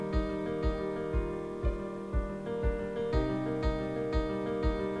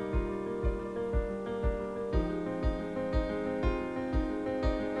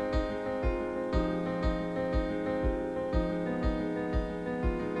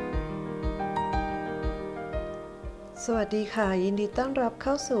สวัสดีค่ะยินดีต้อนรับเ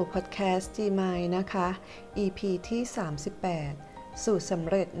ข้าสู่พอดแคสต์ Gmind นะคะ EP ที่38สูตรสำ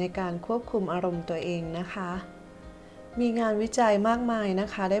เร็จในการควบคุมอารมณ์ตัวเองนะคะมีงานวิจัยมากมายนะ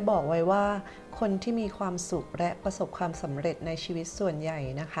คะได้บอกไว้ว่าคนที่มีความสุขและประสบความสำเร็จในชีวิตส่วนใหญ่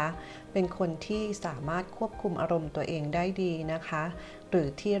นะคะเป็นคนที่สามารถควบคุมอารมณ์ตัวเองได้ดีนะคะหรือ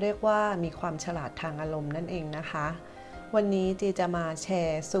ที่เรียกว่ามีความฉลาดทางอารมณ์นั่นเองนะคะวันนี้จีจะมาแช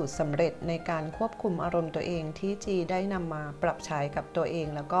ร์สูตรสำเร็จในการควบคุมอารมณ์ตัวเองที่จีได้นำมาปรับใช้กับตัวเอง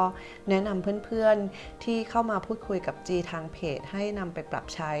แล้วก็แนะนำเพื่อนๆที่เข้ามาพูดคุยกับจีทางเพจให้นำไปปรับ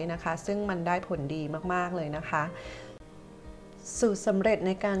ใช้นะคะซึ่งมันได้ผลดีมากๆเลยนะคะสูตรสำเร็จใ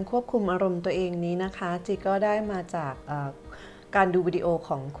นการควบคุมอารมณ์ตัวเองนี้นะคะจีก็ได้มาจากการดูวิดีโอข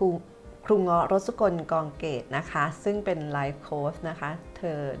องครูเงาะรสกลกองเกตนะคะซึ่งเป็นไลฟ์โค้ชนะคะเธ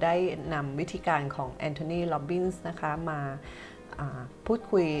อได้นำวิธีการของแอนโทนี โรบบินส์นะคะมาพูด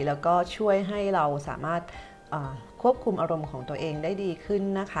คุยแล้วก็ช่วยให้เราสามารถควบคุมอารมณ์ของตัวเองได้ดีขึ้น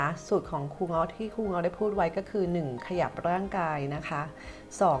นะคะสูตรของครูเงาะที่ครูเงาะได้พูดไว้ก็คือ 1. ขยับร่างกายนะคะ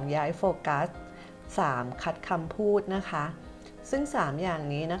 2. ย้ายโฟกัส 3. คัดคำพูดนะคะซึ่ง3อย่าง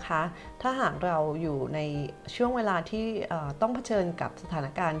นี้นะคะถ้าหากเราอยู่ในช่วงเวลาที่ต้องเผชิญกับสถาน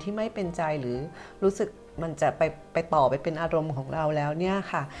การณ์ที่ไม่เป็นใจหรือรู้สึกมันจะไปต่อไปเป็นอารมณ์ของเราแล้วเนี่ย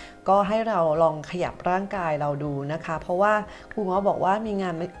ค่ะก็ให้เราลองขยับร่างกายเราดูนะคะเพราะว่าครูเงาะบอกว่ามีงา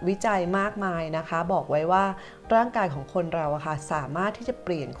นวิจัยมากมายนะคะบอกไว้ว่าร่างกายของคนเราค่ะสามารถที่จะเป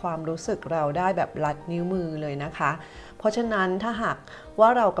ลี่ยนความรู้สึกเราได้แบบลัดนิ้วมือเลยนะคะเพราะฉะนั้นถ้าหากว่า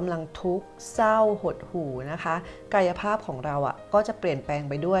เรากำลังทุกข์เศร้าหดหู่นะคะกายภาพของเราก็จะเปลี่ยนแปลง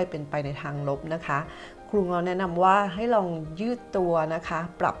ไปด้วยเป็นไปในทางลบนะคะครูเงาะแนะนำว่าให้ลองยืดตัวนะคะ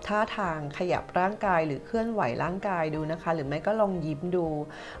ปรับท่าทางขยับร่างกายหรือเคลื่อนไหวร่างกายดูนะคะหรือไม่ก็ลองยิ้มดู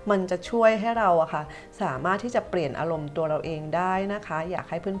มันจะช่วยให้เราค่ะสามารถที่จะเปลี่ยนอารมณ์ตัวเราเองได้นะคะอยาก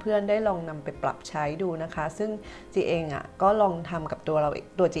ให้เพื่อนๆได้ลองนำไปปรับใช้ดูนะคะซึ่งจีเองก็ลองทำกับ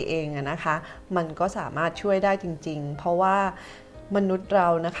ตัวจีเองนะคะมันก็สามารถช่วยได้จริงๆเพราะว่ามนุษย์เรา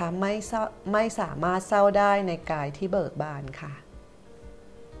นะคะไม่สามารถเศร้าได้ในกายที่เบิกบานค่ะ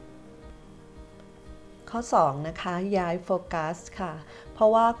ข้อ2นะคะย้ายโฟกัสค่ะเพรา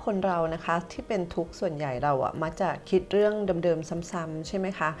ะว่าคนเรานะคะที่เป็นทุกข์ส่วนใหญ่เรามักจะคิดเรื่องเดิมๆซ้ำๆใช่ไหม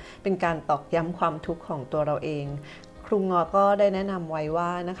คะเป็นการตอกย้ำความทุกข์ของตัวเราเองครูงอก็ได้แนะนำไว้ว่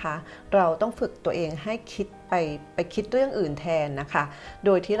านะคะเราต้องฝึกตัวเองให้คิดไปคิดเรื่องอื่นแทนนะคะโด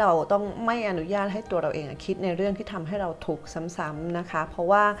ยที่เราต้องไม่อนุญาตให้ตัวเราเองคิดในเรื่องที่ทำให้เราทุกข์ซ้ำๆนะคะเพราะ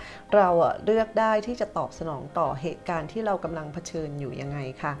ว่าเราเลือกได้ที่จะตอบสนองต่อเหตุการณ์ที่เรากำลังเผชิญอยู่ยังไง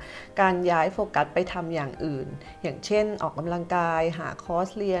ค่ะการย้ายโฟกัสไปทำอย่างอื่นอย่างเช่นออกกำลังกายหาคอร์ส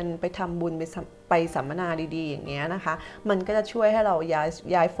เรียนไปทำบุญไปสัมมนาดีๆอย่างเงี้ยนะคะมันก็จะช่วยให้เรา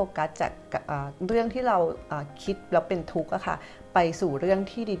ย้ายโฟกัสจากเรื่องที่เราคิดแล้วเป็นทุกข์ค่ะไปสู่เรื่อง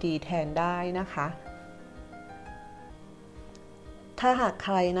ที่ดีๆแทนได้นะคะถ้าหากใค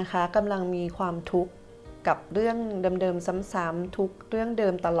รนะคะกำลังมีความทุกข์กับเรื่องเดิมๆซ้ำๆทุกเรื่องเดิ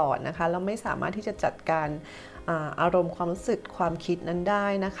มตลอดนะคะเราไม่สามารถที่จะจัดการอารมณ์ความรู้สึกความคิดนั้นได้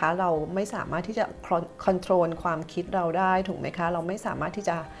นะคะเราไม่สามารถที่จะคอนโทรลความคิดเราได้ถูกไหมคะเราไม่สามารถที่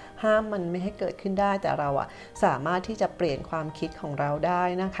จะห้ามมันไม่ให้เกิดขึ้นได้แต่เราสามารถที่จะเปลี่ยนความคิดของเราได้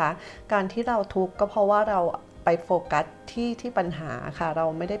นะคะการที่เราทุกข์ก็เพราะว่าเราไปโฟกัสที่ปัญหาค่ะเรา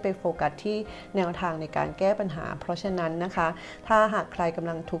ไม่ได้ไปโฟกัสที่แนวทางในการแก้ปัญหาเพราะฉะนั้นนะคะถ้าหากใครกำ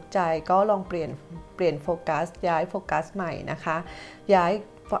ลังทุกข์ใจก็ลองเปลี่ยนโฟกัสย้ายโฟกัสใหม่นะคะย้าย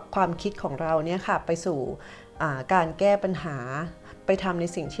ความคิดของเราเนี่ยค่ะไปสู่การแก้ปัญหาไปทำใน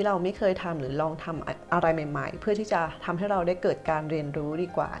สิ่งที่เราไม่เคยทำหรือลองทำอะไรใหม่ๆเพื่อที่จะทำให้เราได้เกิดการเรียนรู้ดี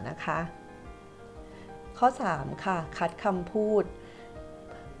กว่านะคะข้อ3ค่ะคัดคำพูด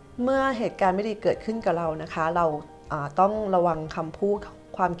เมื่อเหตุการณ์ไม่ดีเกิดขึ้นกับเรานะคะเราต้องระวังคำพูด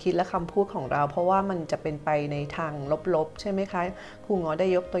ความคิดและคำพูดของเราเพราะว่ามันจะเป็นไปในทางลบๆใช่ไหมคะครูง้อได้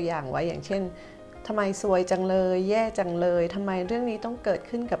ยกตัวอย่างไว้อย่างเช่นทำไมซวยจังเลยแย่จังเลยทำไมเรื่องนี้ต้องเกิด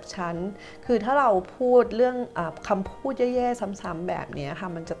ขึ้นกับฉันคือถ้าเราพูดเรื่องคำพูดแย่ๆซ้ำๆแบบนี้ค่ะ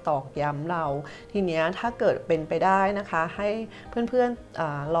มันจะตอกย้ำเราทีนี้ถ้าเกิดเป็นไปได้นะคะให้เพื่อน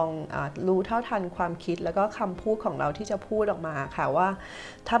ๆลองรู้เท่าทันความคิดแล้วก็คำพูดของเราที่จะพูดออกมาค่ะว่า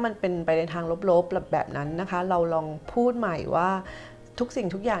ถ้ามันเป็นไปในทางลบๆแบบนั้นนะคะเราลองพูดใหม่ว่าทุกสิ่ง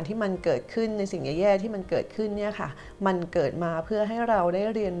ทุกอย่างที่มันเกิดขึ้นในสิ่งแย่ๆที่มันเกิดขึ้นเนี่ยค่ะมันเกิดมาเพื่อให้เราได้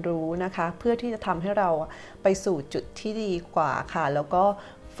เรียนรู้นะคะเพื่อที่จะทำให้เราไปสู่จุดที่ดีกว่าค่ะแล้วก็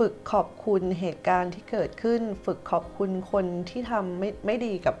ฝึกขอบคุณเหตุการณ์ที่เกิดขึ้นฝึกขอบคุณคนที่ทำไม่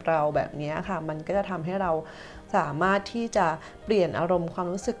ดีกับเราแบบนี้ค่ะมันก็จะทำให้เราสามารถที่จะเปลี่ยนอารมณ์ความ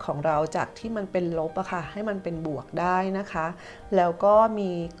รู้สึกของเราจากที่มันเป็นลบค่ะให้มันเป็นบวกได้นะคะแล้วก็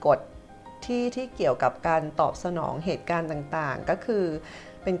มีกฎ ที่เกี่ยวกับการตอบสนองเหตุการณ์ต่างๆก็คือ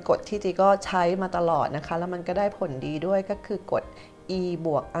เป็นกฎที่จีก็ใช้มาตลอดนะคะแล้วมันก็ได้ผลดีด้วยก็คือกฎ E บ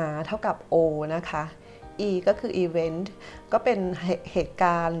วก R เท่ากับ O นะคะ E ก็คือ event ก็เป็นเหตุก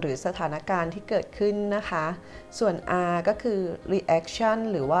ารณ์หรือสถานการณ์ที่เกิดขึ้นนะคะส่วน R ก็คือ reaction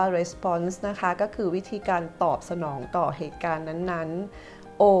หรือว่า response นะคะก็คือวิธีการตอบสนองต่อเหตุการณ์นั้น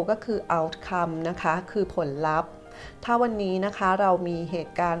ๆ O ก็คือ outcome นะคะคือผลลัพธ์ถ้าวันนี้นะคะเรามีเห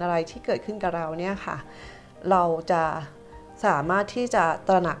ตุการณ์อะไรที่เกิดขึ้นกับเราเนี่ยค่ะเราจะสามารถที่จะต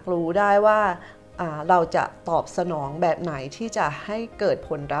ระหนักรู้ได้ว่าเราจะตอบสนองแบบไหนที่จะให้เกิด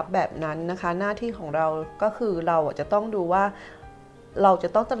ผลลัพธ์แบบนั้นนะคะหน้าที่ของเราก็คือเราจะต้องดูว่าเราจะ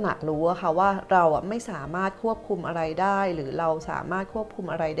ต้องตระหนักรู้ค่ะว่าเราไม่สามารถควบคุมอะไรได้หรือเราสามารถควบคุม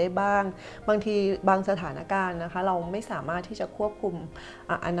อะไรได้บ้างบางทีบางสถานการณ์นะคะเราไม่สามารถที่จะควบคุม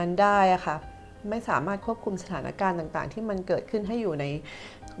อันนั้นได้ค่ะไม่สามารถควบคุมสถานการณ์ต่างๆที่มันเกิดขึ้นให้อยู่ใ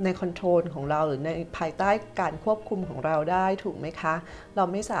นคอนโทรลของเราหรือในภายใต้การควบคุมของเราได้ถูกไหมคะเรา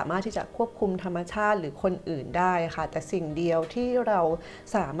ไม่สามารถที่จะควบคุมธรรมชาติหรือคนอื่นได้ค่ะแต่สิ่งเดียวที่เรา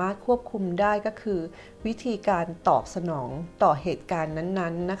สามารถควบคุมได้ก็คือวิธีการตอบสนองต่อเหตุการณ์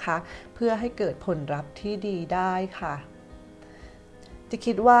นั้นๆนะคะเพื่อให้เกิดผลลัพธ์ที่ดีได้ค่ะจะ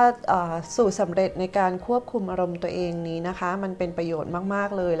คิดว่าสูตรสำเร็จในการควบคุมอารมณ์ตัวเองนี้นะคะมันเป็นประโยชน์มาก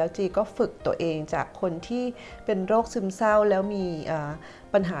ๆเลยแล้วจีก็ฝึกตัวเองจากคนที่เป็นโรคซึมเศร้าแล้วมี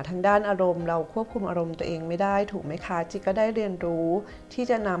ปัญหาทางด้านอารมณ์เราควบคุมอารมณ์ตัวเองไม่ได้ถูกไหมคะจีก็ได้เรียนรู้ที่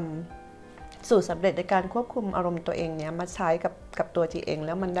จะนำสูตรสำเร็จในการควบคุมอารมณ์ตัวเองเนี้ยมาใช้กับตัวจีเองแ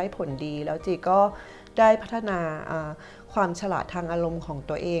ล้วมันได้ผลดีแล้วจีก็ได้พัฒนาความฉลาดทางอารมณ์ของ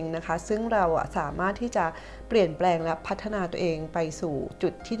ตัวเองนะคะซึ่งเราสามารถที่จะเปลี่ยนแปลงและพัฒนาตัวเองไปสู่จุ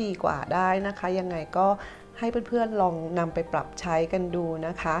ดที่ดีกว่าได้นะคะยังไงก็ให้เพื่อนๆลองนำไปปรับใช้กันดูน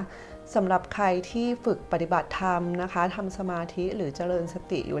ะคะสำหรับใครที่ฝึกปฏิบัติธรรมนะคะทำสมาธิหรือเจริญส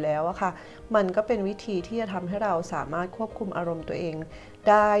ติอยู่แล้วอะค่ะมันก็เป็นวิธีที่จะทำให้เราสามารถควบคุมอารมณ์ตัวเอง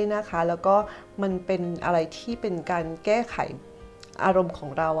ได้นะคะแล้วก็มันเป็นอะไรที่เป็นการแก้ไขอารมณ์ขอ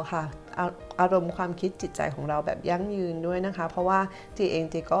งเราอะค่ะอารมณ์ความคิดจิตใจของเราแบบยั่งยืนด้วยนะคะเพราะว่าจี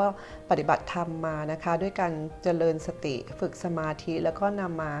ก็ปฏิบัติธรรมมานะคะด้วยการเจริญสติฝึกสมาธิแล้วก็น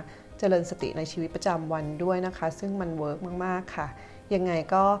ำมาเจริญสติในชีวิตประจำวันด้วยนะคะซึ่งมันเวิร์กมากๆค่ะยังไง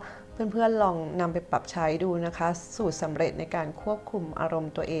ก็เพื่อนๆลองนำไปปรับใช้ดูนะคะสูตรสำเร็จในการควบคุมอารม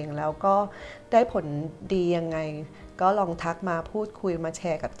ณ์ตัวเองแล้วก็ได้ผลดียังไงก็ลองทักมาพูดคุยมาแช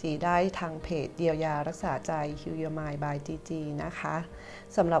ร์กับจีได้ทางเพจเยียวยารักษาใจ Heal Your Mind by GG นะคะ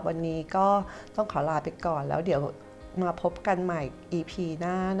สำหรับวันนี้ก็ต้องขอลาไปก่อนแล้วเดี๋ยวมาพบกันใหม่ EP ห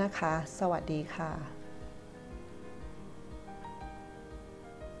น้านะคะสวัสดีค่ะ